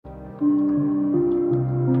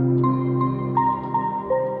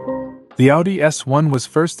The Audi S1 was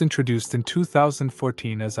first introduced in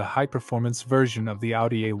 2014 as a high-performance version of the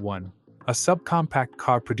Audi A1, a subcompact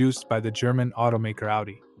car produced by the German automaker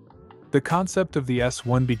Audi. The concept of the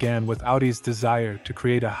S1 began with Audi's desire to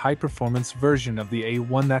create a high-performance version of the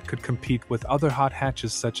A1 that could compete with other hot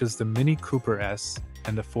hatches such as the Mini Cooper S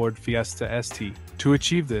and the Ford Fiesta ST. To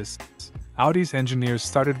achieve this, Audi's engineers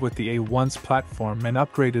started with the A1's platform and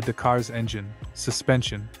upgraded the car's engine,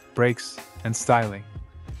 suspension, brakes, and styling.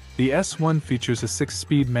 The S1 features a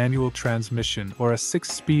 6-speed manual transmission or a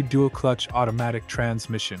 6-speed dual-clutch automatic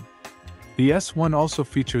transmission. The S1 also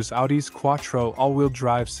features Audi's Quattro all-wheel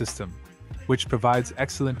drive system, which provides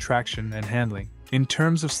excellent traction and handling. In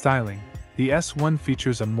terms of styling, the S1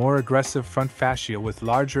 features a more aggressive front fascia with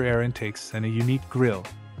larger air intakes and a unique grille,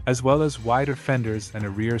 as well as wider fenders and a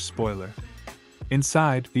rear spoiler.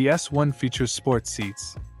 Inside, the S1 features sport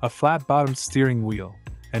seats, a flat-bottomed steering wheel,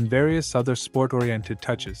 and various other sport-oriented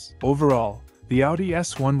touches. Overall, the Audi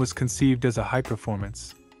S1 was conceived as a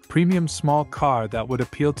high-performance, premium small car that would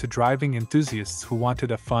appeal to driving enthusiasts who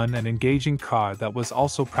wanted a fun and engaging car that was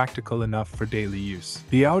also practical enough for daily use.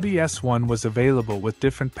 The Audi S1 was available with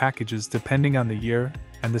different packages depending on the year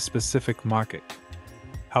and the specific market.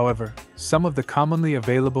 However, some of the commonly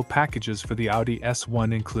available packages for the Audi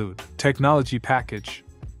S1 include Technology Package.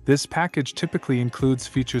 This package typically includes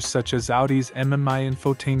features such as Audi's MMI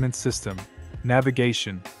infotainment system,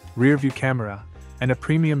 navigation, rear-view camera, and a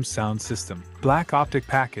premium sound system. Black Optic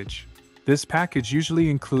Package. This package usually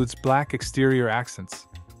includes black exterior accents,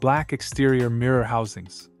 black exterior mirror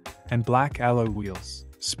housings, and black alloy wheels.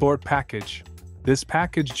 Sport Package. This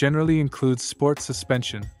package generally includes sport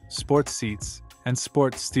suspension, sport seats, and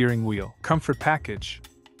sport steering wheel. Comfort Package.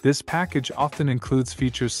 This package often includes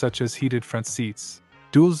features such as heated front seats,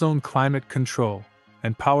 dual-zone climate control,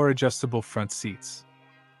 and power-adjustable front seats.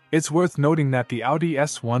 It's worth noting that the Audi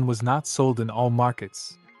S1 was not sold in all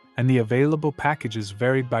markets, and the available packages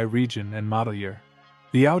varied by region and model year.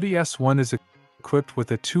 The Audi S1 is equipped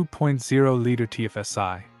with a 2.0-liter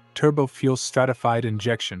TFSI, turbo fuel stratified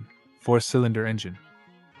injection, 4-cylinder engine.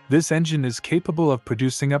 This engine is capable of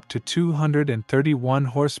producing up to 231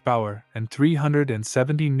 horsepower and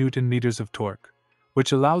 370 Newton-meters of torque,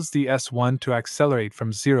 which allows the S1 to accelerate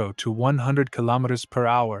from 0 to 100 km per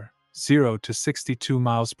hour, 0 to 62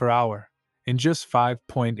 miles per hour, in just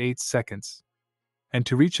 5.8 seconds, and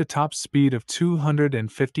to reach a top speed of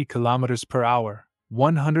 250 km per hour,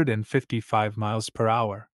 155 miles per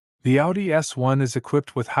hour. The Audi S1 is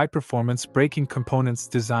equipped with high-performance braking components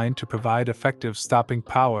designed to provide effective stopping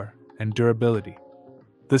power and durability.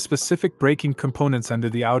 The specific braking components under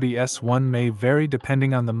the Audi S1 may vary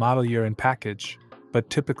depending on the model year and package, but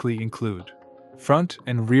typically include front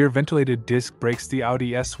and rear ventilated disc brakes. The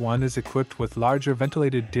Audi S1 is equipped with larger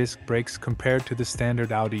ventilated disc brakes compared to the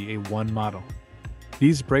standard Audi A1 model.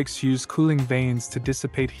 These brakes use cooling vanes to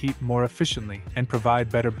dissipate heat more efficiently and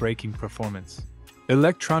provide better braking performance.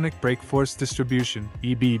 Electronic Brake Force Distribution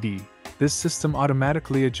 (EBD). This system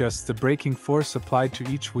automatically adjusts the braking force applied to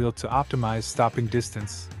each wheel to optimize stopping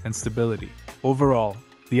distance and stability. Overall,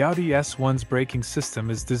 the Audi S1's braking system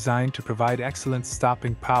is designed to provide excellent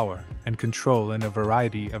stopping power and control in a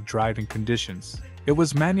variety of driving conditions. It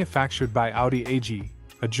was manufactured by Audi AG,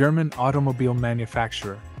 a German automobile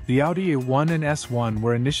manufacturer. The Audi A1 and S1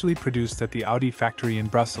 were initially produced at the Audi factory in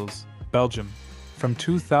Brussels, Belgium, from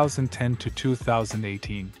 2010 to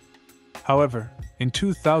 2018. However, in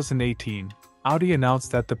 2018, Audi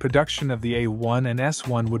announced that the production of the A1 and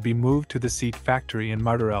S1 would be moved to the seat factory in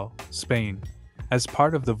Martorell, Spain, as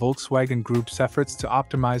part of the Volkswagen Group's efforts to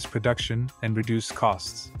optimize production and reduce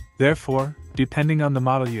costs. Therefore, depending on the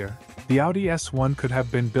model year, the Audi S1 could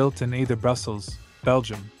have been built in either Brussels,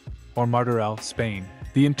 Belgium, or Martorell, Spain.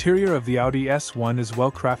 The interior of the Audi S1 is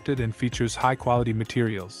well crafted and features high-quality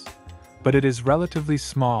materials, but it is relatively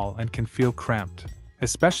small and can feel cramped,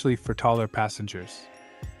 especially for taller passengers.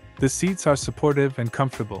 The seats are supportive and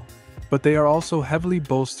comfortable, but they are also heavily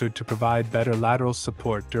bolstered to provide better lateral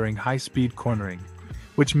support during high-speed cornering,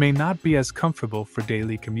 which may not be as comfortable for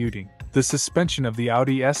daily commuting. The suspension of the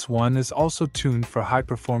Audi S1 is also tuned for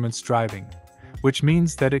high-performance driving, which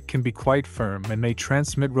means that it can be quite firm and may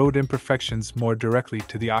transmit road imperfections more directly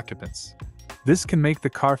to the occupants. This can make the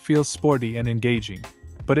car feel sporty and engaging,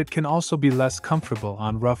 but it can also be less comfortable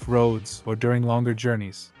on rough roads or during longer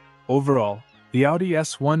journeys. Overall, the Audi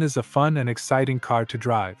S1 is a fun and exciting car to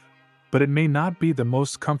drive, but it may not be the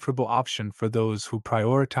most comfortable option for those who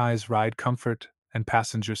prioritize ride comfort and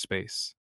passenger space.